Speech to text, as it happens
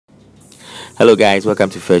Hello guys,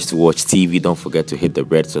 welcome to First to Watch TV. Don't forget to hit the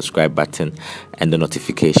red subscribe button and the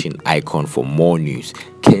notification icon for more news.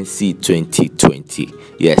 Kensi 2020.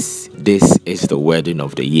 Yes, this is the wedding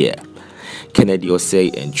of the year. Kennedy,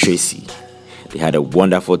 Osei and Tracy. They had a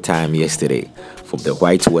wonderful time yesterday. From the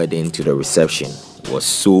white wedding to the reception. It was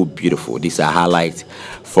so beautiful. These are highlights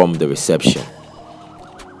from the reception.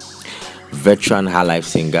 Veteran high life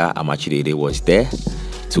singer Amakye Dede was there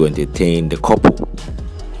to entertain the couple.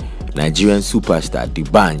 Nigerian superstar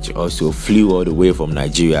D'banj also flew all the way from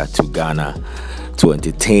Nigeria to Ghana to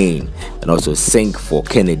entertain and also sing for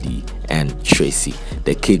Kennedy and Tracy.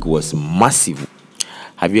 The cake was massive.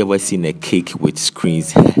 Have you ever seen a cake with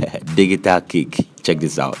screens? Digital cake. Check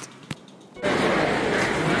this out.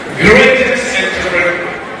 Greetings and children,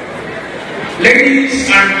 ladies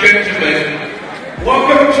and gentlemen,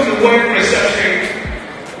 welcome to the wedding reception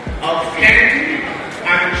of Kennedy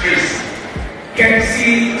and Tracy.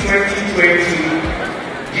 Kensi 2020,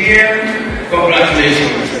 GM,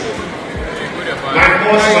 congratulations. My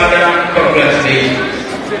boss father, congratulations.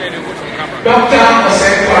 Dr.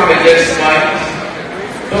 Osei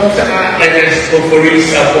Dr. Ernest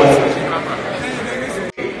Oforisa.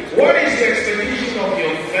 What is the expectation of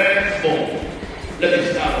your firstborn? Let me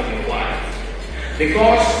start with your wife.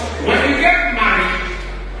 Because when you get married,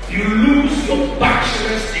 you lose your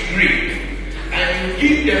bachelor's degree and you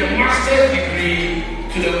give the master's degree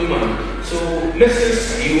to the woman. So, Mrs.,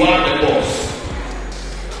 you are the boss.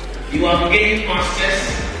 You have gained masters,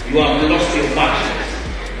 you have lost your bachelor's.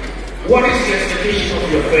 What is the expectation of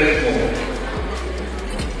your firstborn?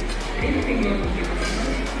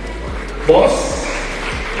 Boss?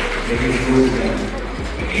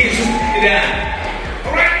 He's there.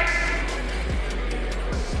 Alright?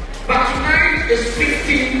 But tonight is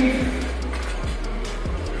 15th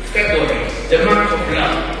February, the month of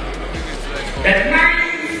love. The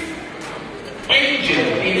ninth angel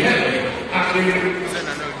in heaven has been.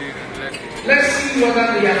 Let's see whether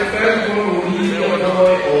they are firstborn will be a boy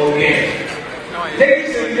or a girl.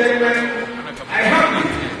 Ladies and gentlemen, I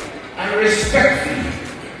humbly and respectfully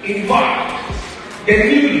invite the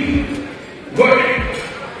newly wedded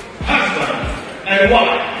husband and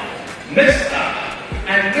wife, Mr.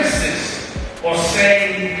 and Mrs.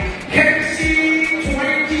 Osei Kensi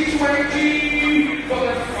 2020 for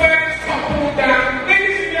the first couple down.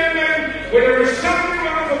 Ladies and gentlemen, with a resounding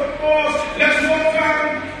round of applause, let's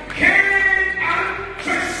welcome Ken and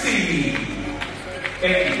Tracy.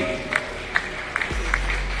 Thank you.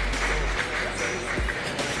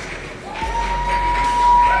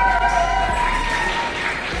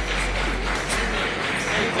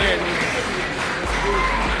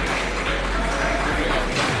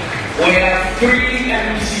 We have 3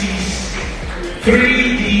 MCs,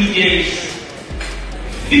 3 DJs,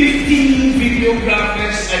 15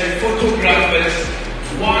 videographers and photographers,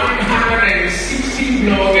 160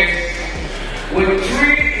 bloggers, with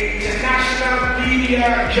 3 international media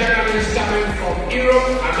journalists coming from Europe,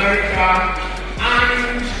 America,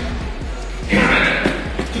 and Canada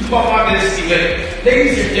to cover this event.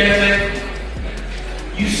 Ladies and gentlemen,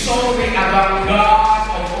 you saw the avant-garde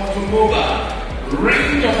of automobile.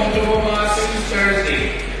 Range of automobiles since Thursday.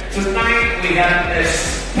 Tonight we have a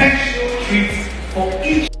special treat for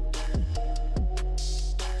each.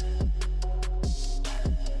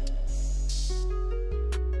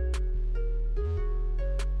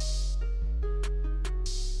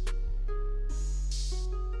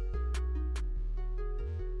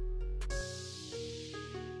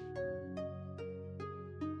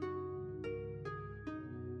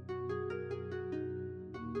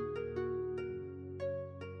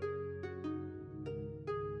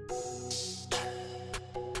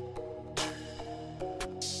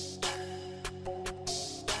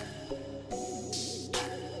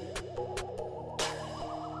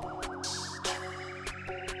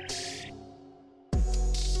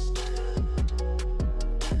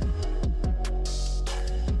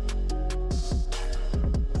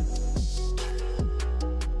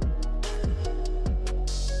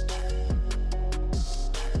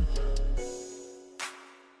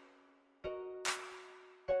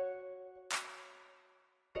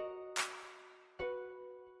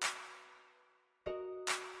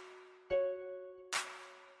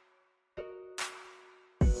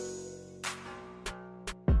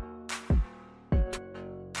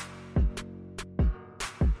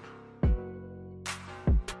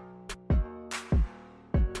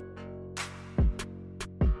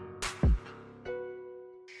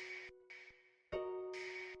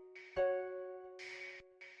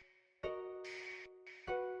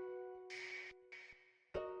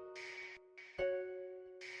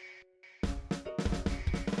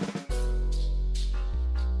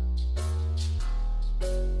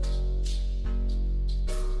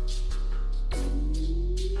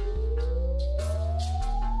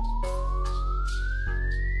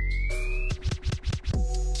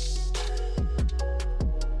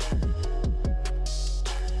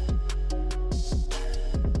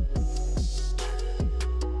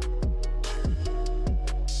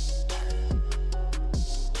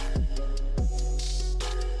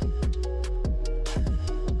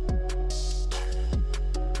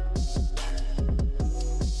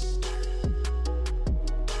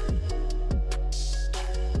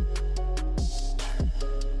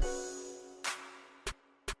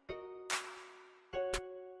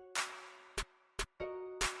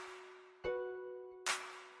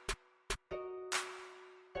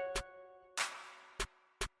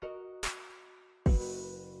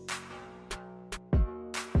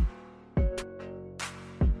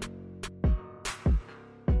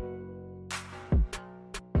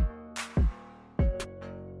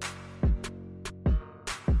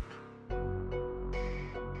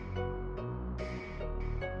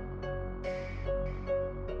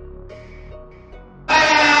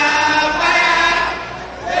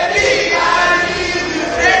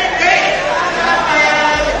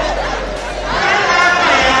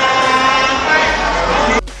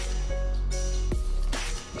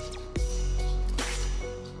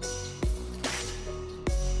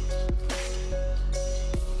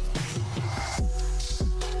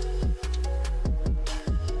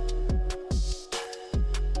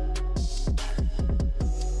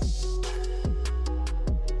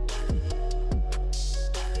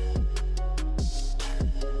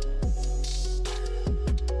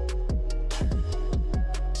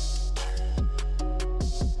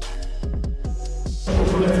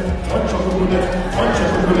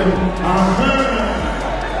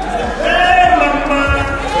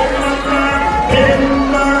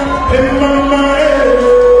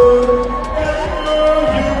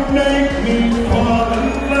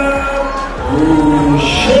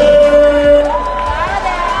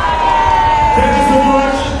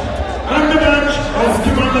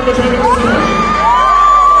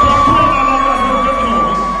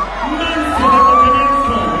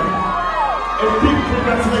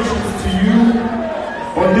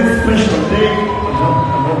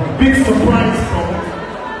 Big surprise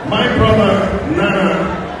from my brother Nana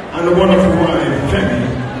and the wonderful wife Jenny.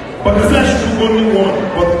 But there's actually only one,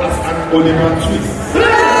 but as an Oliver twist.